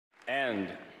And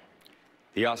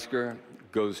the Oscar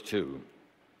goes to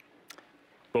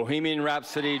Bohemian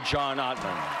Rhapsody, John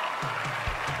Ottman.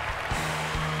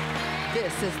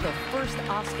 This is the first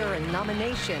Oscar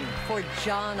nomination for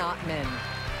John Ottman.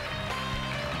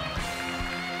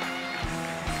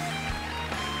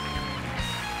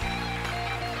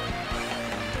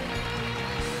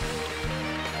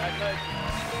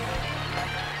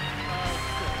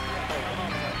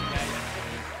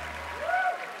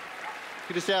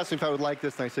 He just asked me if I would like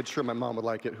this, and I said, sure, my mom would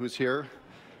like it. Who's here?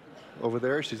 Over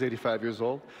there, she's 85 years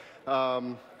old.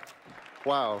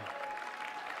 Wow.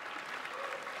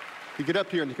 You get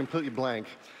up here and you completely blank.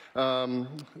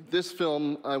 This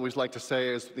film, I always like to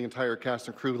say, as the entire cast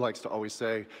and crew likes to always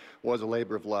say, was a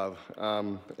labor of love.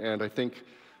 And I think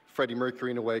Freddie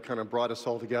Mercury, in a way, kind of brought us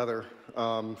all together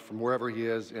from wherever he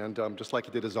is, and just like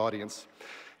he did his audience.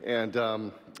 And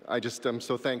I just am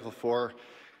so thankful for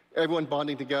everyone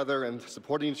bonding together and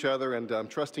supporting each other and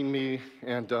trusting me.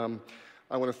 And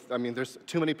I mean, there's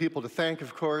too many people to thank,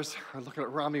 of course. I'm looking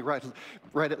at Rami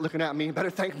looking at me. Better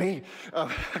thank me.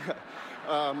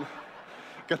 Got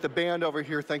the band over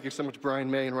here. Thank you so much, Brian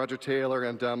May and Roger Taylor.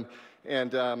 And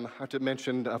I have to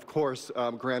mention, of course,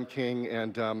 Graham King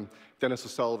and Dennis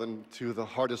O'Sullivan, two of the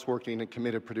hardest working and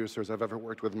committed producers I've ever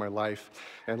worked with in my life.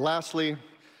 And lastly,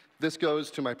 this goes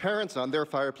to my parents on their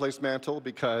fireplace mantle,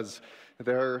 because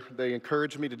they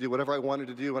encouraged me to do whatever I wanted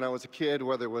to do when I was a kid,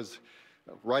 whether it was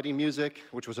writing music,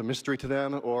 which was a mystery to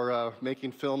them, or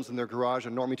making films in their garage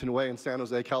in Normington Way in San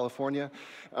Jose, California.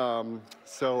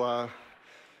 So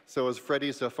as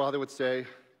Freddie's father would say,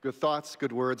 good thoughts,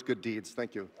 good words, good deeds.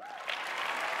 Thank you.